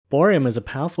Bohrium is a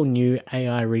powerful new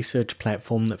AI research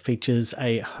platform that features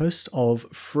a host of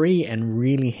free and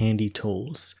really handy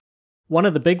tools. One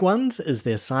of the big ones is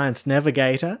their Science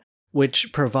Navigator,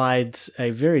 which provides a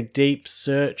very deep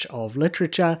search of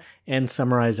literature and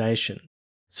summarization.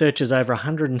 Searches over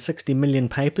 160 million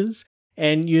papers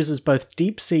and uses both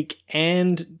DeepSeek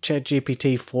and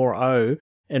ChatGPT 4o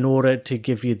in order to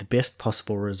give you the best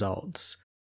possible results.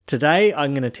 Today,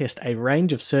 I'm going to test a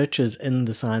range of searches in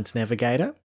the Science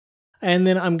Navigator, and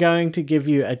then I'm going to give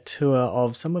you a tour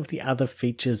of some of the other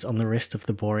features on the rest of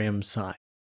the Bohrium site.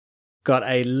 Got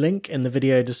a link in the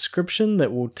video description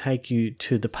that will take you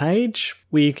to the page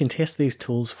where you can test these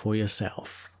tools for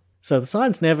yourself. So the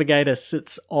Science Navigator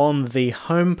sits on the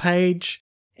home page,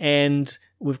 and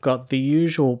we've got the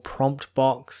usual prompt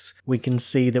box. We can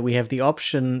see that we have the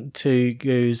option to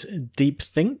use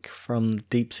DeepThink from the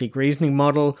DeepSeek reasoning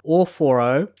model or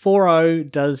 4o.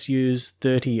 4o does use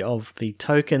 30 of the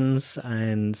tokens,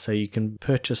 and so you can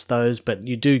purchase those, but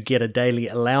you do get a daily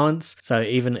allowance. So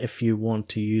even if you want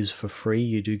to use for free,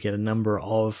 you do get a number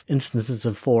of instances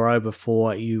of 4o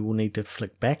before you will need to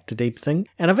flick back to DeepThink.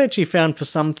 And I've actually found for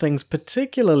some things,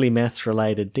 particularly maths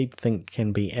related, DeepThink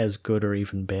can be as good or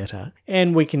even better.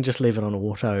 And we can just leave it on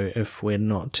auto if we're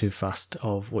not too fussed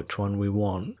of which one we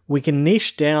want. We can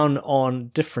niche down on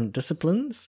different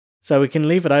disciplines. So we can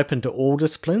leave it open to all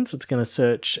disciplines. It's going to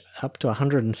search up to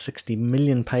 160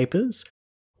 million papers.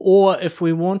 Or if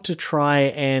we want to try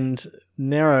and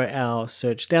narrow our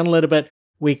search down a little bit,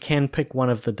 we can pick one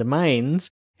of the domains,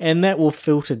 and that will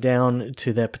filter down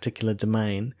to that particular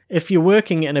domain. If you're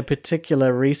working in a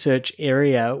particular research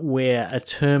area where a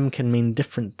term can mean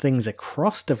different things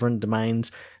across different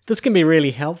domains, this can be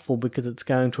really helpful because it's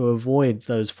going to avoid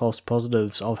those false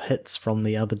positives of hits from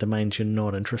the other domains you're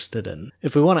not interested in.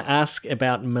 If we want to ask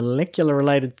about molecular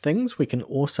related things, we can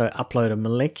also upload a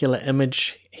molecular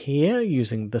image here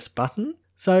using this button.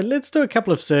 So let's do a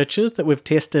couple of searches that we've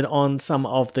tested on some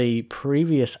of the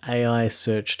previous AI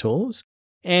search tools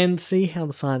and see how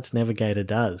the Science Navigator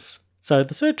does. So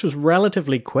the search was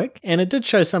relatively quick, and it did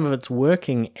show some of its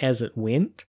working as it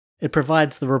went. It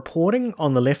provides the reporting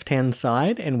on the left-hand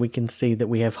side, and we can see that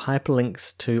we have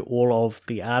hyperlinks to all of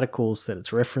the articles that it's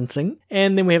referencing.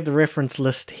 And then we have the reference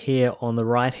list here on the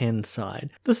right-hand side.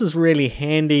 This is really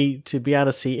handy to be able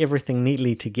to see everything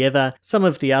neatly together. Some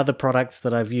of the other products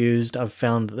that I've used, I've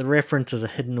found that the references are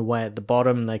hidden away at the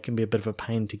bottom. They can be a bit of a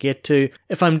pain to get to.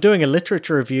 If I'm doing a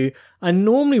literature review, I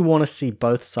normally want to see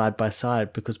both side by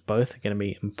side because both are going to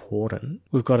be important.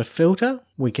 We've got a filter.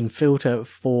 We can filter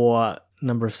for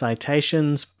number of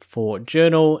citations, for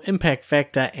journal, impact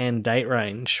factor, and date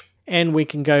range. And we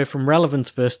can go from relevance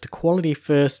first to quality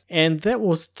first, and that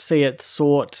will see it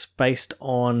sort based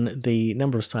on the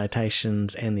number of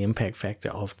citations and the impact factor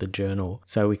of the journal.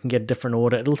 So we can get a different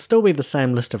order. It'll still be the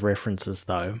same list of references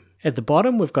though. At the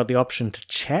bottom, we've got the option to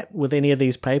chat with any of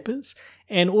these papers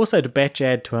and also to batch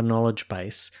add to our knowledge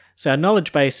base. So our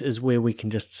knowledge base is where we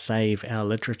can just save our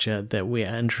literature that we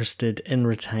are interested in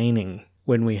retaining.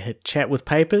 When we hit chat with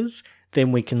papers,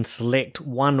 then we can select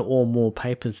one or more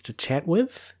papers to chat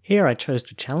with. Here I chose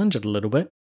to challenge it a little bit.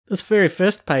 This very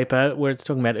first paper, where it's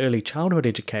talking about early childhood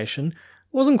education,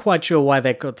 wasn't quite sure why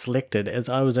that got selected, as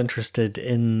I was interested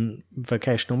in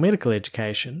vocational medical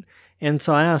education. And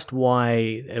so I asked why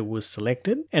it was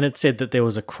selected, and it said that there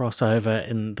was a crossover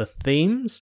in the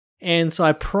themes. And so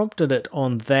I prompted it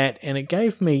on that, and it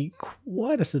gave me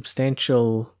quite a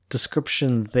substantial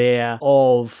description there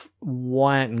of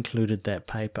why it included that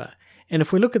paper. And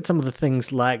if we look at some of the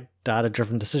things like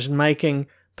data-driven decision-making,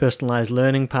 personalized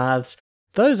learning paths,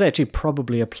 those actually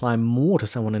probably apply more to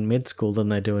someone in med school than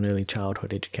they do in early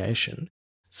childhood education.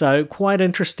 So quite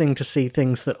interesting to see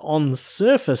things that on the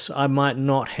surface I might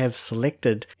not have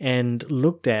selected and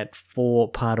looked at for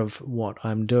part of what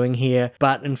I'm doing here,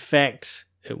 but in fact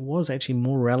it was actually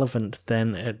more relevant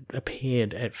than it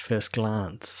appeared at first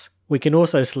glance. We can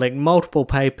also select multiple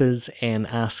papers and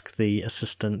ask the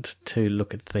assistant to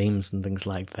look at themes and things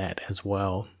like that as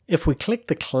well. If we click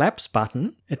the collapse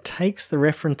button, it takes the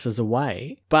references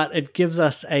away, but it gives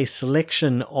us a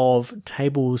selection of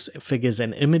tables, figures,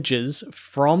 and images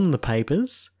from the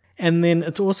papers. And then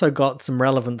it's also got some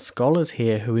relevant scholars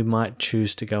here who we might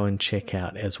choose to go and check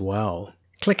out as well.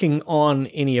 Clicking on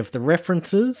any of the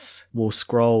references will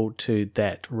scroll to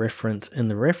that reference in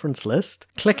the reference list.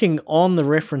 Clicking on the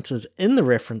references in the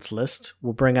reference list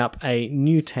will bring up a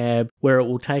new tab where it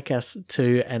will take us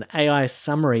to an AI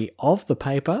summary of the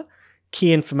paper,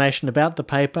 key information about the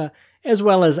paper, as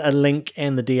well as a link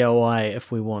and the DOI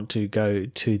if we want to go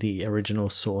to the original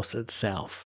source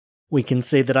itself. We can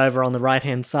see that over on the right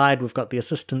hand side we've got the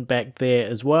assistant back there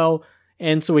as well.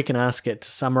 And so we can ask it to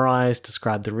summarize,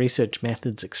 describe the research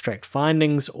methods, extract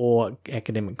findings, or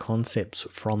academic concepts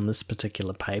from this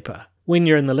particular paper. When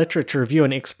you're in the literature review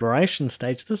and exploration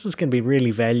stage, this is going to be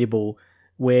really valuable,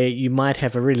 where you might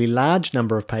have a really large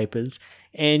number of papers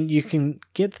and you can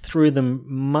get through them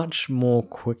much more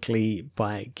quickly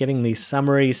by getting these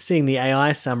summaries, seeing the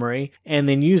AI summary, and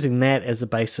then using that as a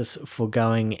basis for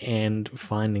going and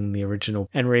finding the original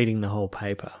and reading the whole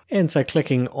paper. And so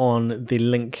clicking on the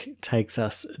link takes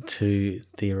us to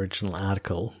the original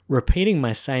article. Repeating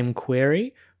my same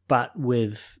query, but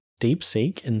with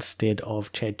DeepSeek instead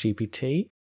of ChatGPT,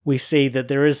 we see that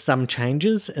there is some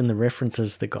changes in the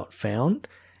references that got found.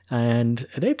 And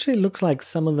it actually looks like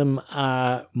some of them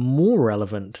are more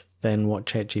relevant than what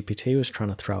ChatGPT was trying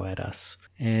to throw at us.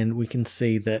 And we can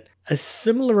see that a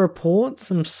similar report,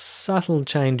 some subtle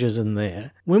changes in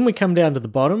there. When we come down to the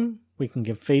bottom, we can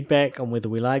give feedback on whether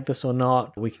we like this or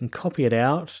not. We can copy it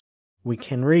out. We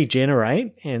can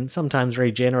regenerate, and sometimes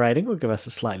regenerating will give us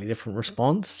a slightly different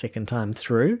response second time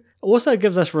through. It also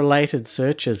gives us related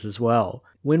searches as well.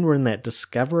 When we're in that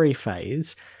discovery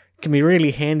phase, can be really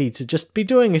handy to just be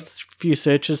doing a few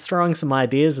searches, throwing some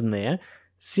ideas in there,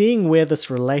 seeing where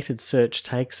this related search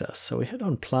takes us. So we hit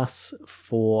on plus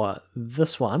for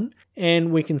this one,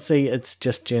 and we can see it's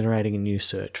just generating a new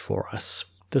search for us.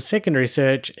 The secondary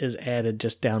search is added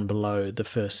just down below the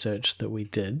first search that we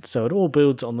did. So it all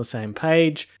builds on the same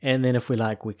page, and then if we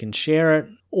like, we can share it,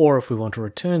 or if we want to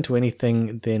return to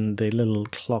anything, then the little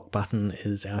clock button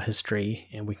is our history,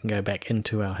 and we can go back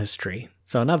into our history.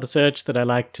 So another search that I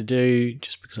like to do,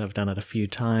 just because I've done it a few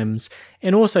times,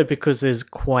 and also because there's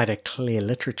quite a clear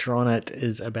literature on it,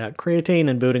 is about creatine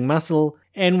and building muscle.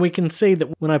 And we can see that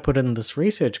when I put in this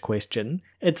research question,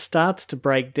 it starts to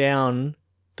break down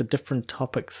the different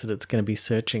topics that it's going to be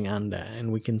searching under,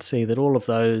 and we can see that all of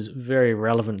those are very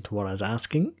relevant to what I was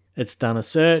asking. It's done a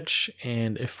search,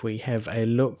 and if we have a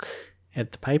look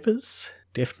at the papers,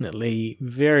 definitely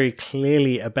very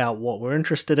clearly about what we're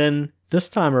interested in. This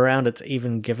time around, it's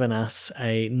even given us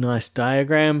a nice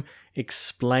diagram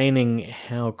explaining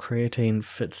how creatine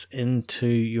fits into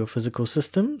your physical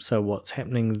system, so what's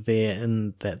happening there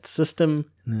in that system,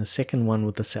 and then the second one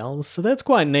with the cells. So that's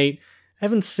quite neat. I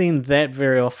haven't seen that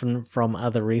very often from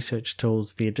other research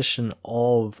tools, the addition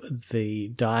of the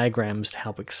diagrams to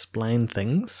help explain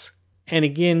things. And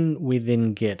again, we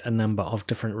then get a number of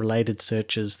different related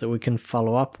searches that we can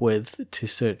follow up with to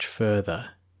search further.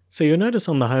 So you'll notice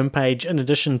on the homepage, in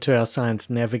addition to our Science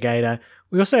Navigator,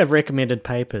 we also have recommended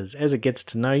papers. As it gets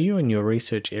to know you in your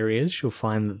research areas, you'll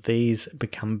find that these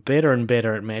become better and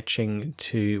better at matching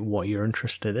to what you're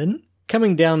interested in.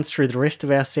 Coming down through the rest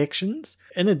of our sections,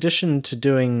 in addition to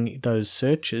doing those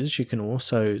searches, you can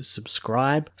also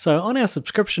subscribe. So on our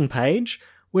subscription page,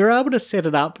 we're able to set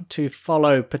it up to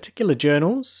follow particular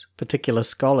journals, particular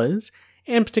scholars,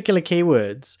 and particular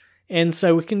keywords. And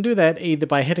so we can do that either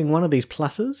by hitting one of these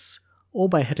pluses or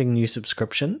by hitting new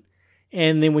subscription.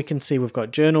 And then we can see we've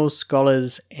got journals,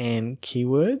 scholars, and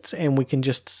keywords, and we can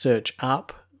just search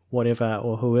up whatever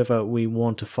or whoever we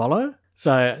want to follow.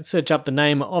 So search up the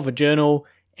name of a journal,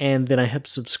 and then I hit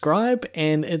subscribe,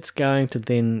 and it's going to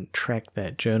then track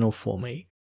that journal for me.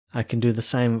 I can do the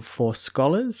same for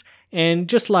scholars, and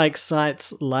just like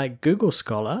sites like Google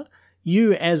Scholar,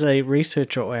 you as a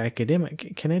researcher or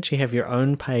academic can actually have your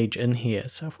own page in here.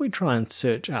 So if we try and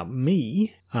search up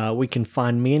me, we can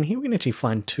find me in here. We can actually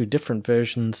find two different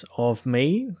versions of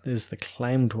me. There's the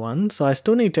claimed one, so I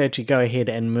still need to actually go ahead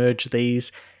and merge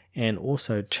these and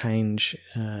also change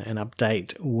and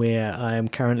update where I am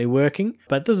currently working.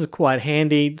 But this is quite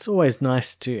handy. It's always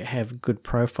nice to have good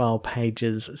profile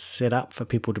pages set up for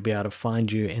people to be able to find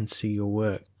you and see your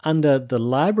work. Under the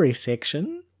library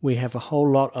section, we have a whole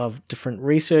lot of different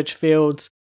research fields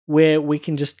where we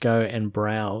can just go and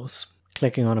browse.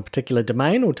 Clicking on a particular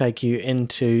domain will take you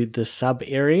into the sub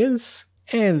areas.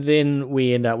 And then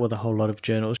we end up with a whole lot of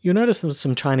journals. You'll notice there's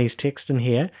some Chinese text in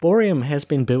here. Bohrium has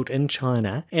been built in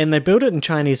China, and they built it in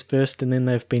Chinese first, and then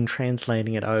they've been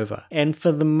translating it over. And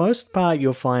for the most part,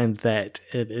 you'll find that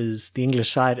the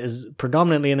English site is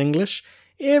predominantly in English.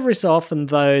 Every so often,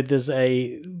 though, there's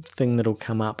a thing that'll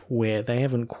come up where they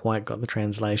haven't quite got the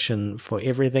translation for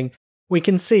everything. We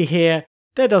can see here,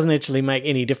 that doesn't actually make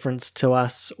any difference to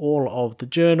us. All of the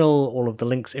journal, all of the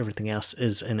links, everything else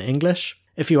is in English.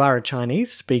 If you are a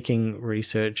Chinese-speaking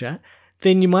researcher,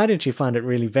 then you might actually find it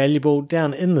really valuable.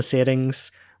 Down in the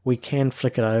settings, we can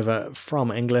flick it over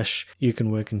from English. You can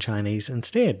work in Chinese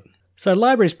instead. So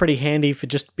library is pretty handy for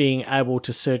just being able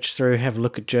to search through, have a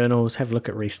look at journals, have a look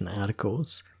at recent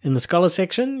articles. In the scholar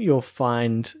section, you'll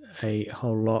find a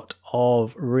whole lot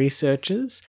of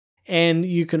researchers. And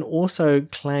you can also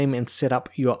claim and set up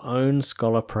your own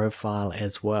scholar profile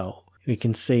as well. We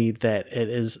can see that it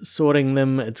is sorting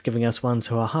them. It's giving us ones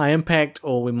who are high impact,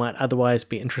 or we might otherwise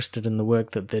be interested in the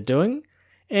work that they're doing.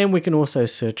 And we can also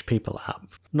search people up.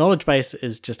 Knowledge base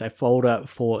is just a folder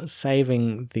for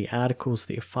saving the articles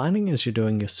that you're finding as you're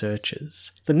doing your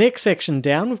searches. The next section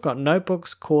down, we've got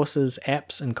notebooks, courses,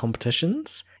 apps, and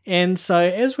competitions. And so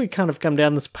as we kind of come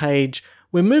down this page,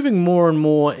 we're moving more and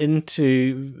more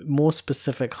into more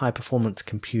specific high-performance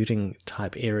computing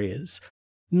type areas.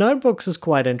 Notebooks is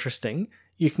quite interesting.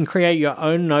 You can create your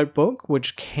own notebook,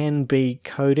 which can be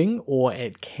coding, or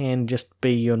it can just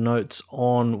be your notes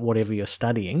on whatever you're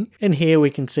studying. And here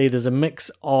we can see there's a mix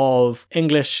of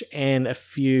English and a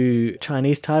few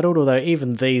Chinese titled, although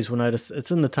even these, will notice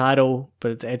it's in the title,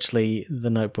 but it's actually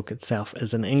the notebook itself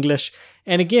is in English.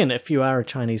 And again, if you are a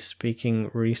Chinese-speaking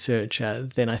researcher,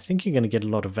 then I think you're going to get a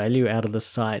lot of value out of this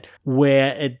site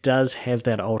where it does have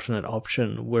that alternate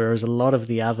option, whereas a lot of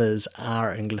the others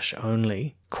are English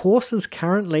only. Courses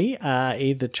currently are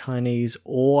either Chinese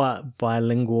or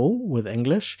bilingual with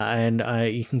English, and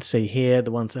you can see here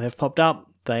the ones that have popped up,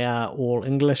 they are all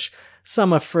English.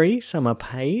 Some are free, some are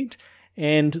paid,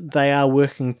 and they are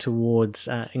working towards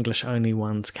English-only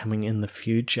ones coming in the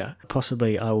future.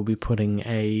 Possibly I will be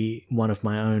putting one of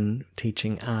my own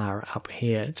teaching R up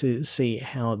here to see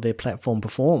how their platform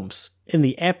performs. In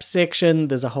the apps section,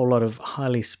 there's a whole lot of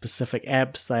highly specific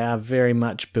apps. They are very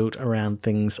much built around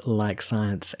things like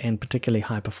science and particularly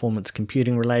high-performance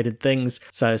computing related things.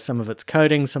 So some of it's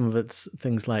coding, some of it's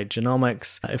things like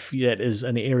genomics. If that is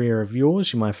an area of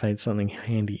yours, you might find something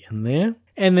handy in there.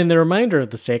 And then the remainder of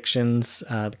the sections,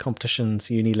 the competitions,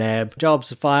 Unilab,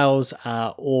 jobs, files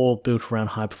are all built around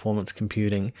high-performance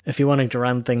computing. If you're wanting to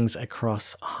run things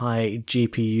across high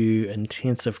GPU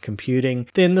intensive computing,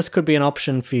 then this could be an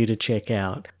option for you to check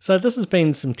out. So this has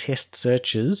been some test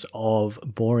searches of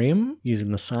Bohrium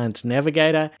using the Science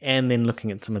Navigator and then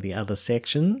looking at some of the other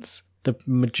sections. The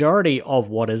majority of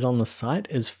what is on the site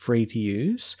is free to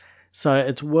use, so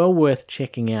it's well worth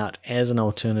checking out as an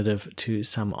alternative to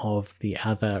some of the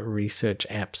other research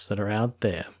apps that are out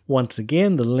there. Once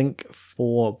again, the link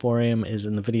for Bohrium is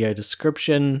in the video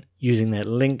description. Using that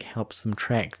link helps them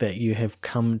track that you have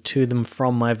come to them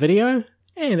from my video.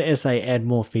 And as they add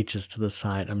more features to the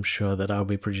site, I'm sure that I'll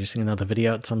be producing another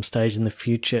video at some stage in the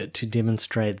future to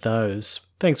demonstrate those.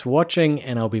 Thanks for watching,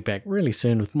 and I'll be back really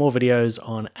soon with more videos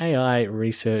on AI,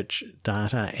 research,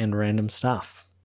 data, and random stuff.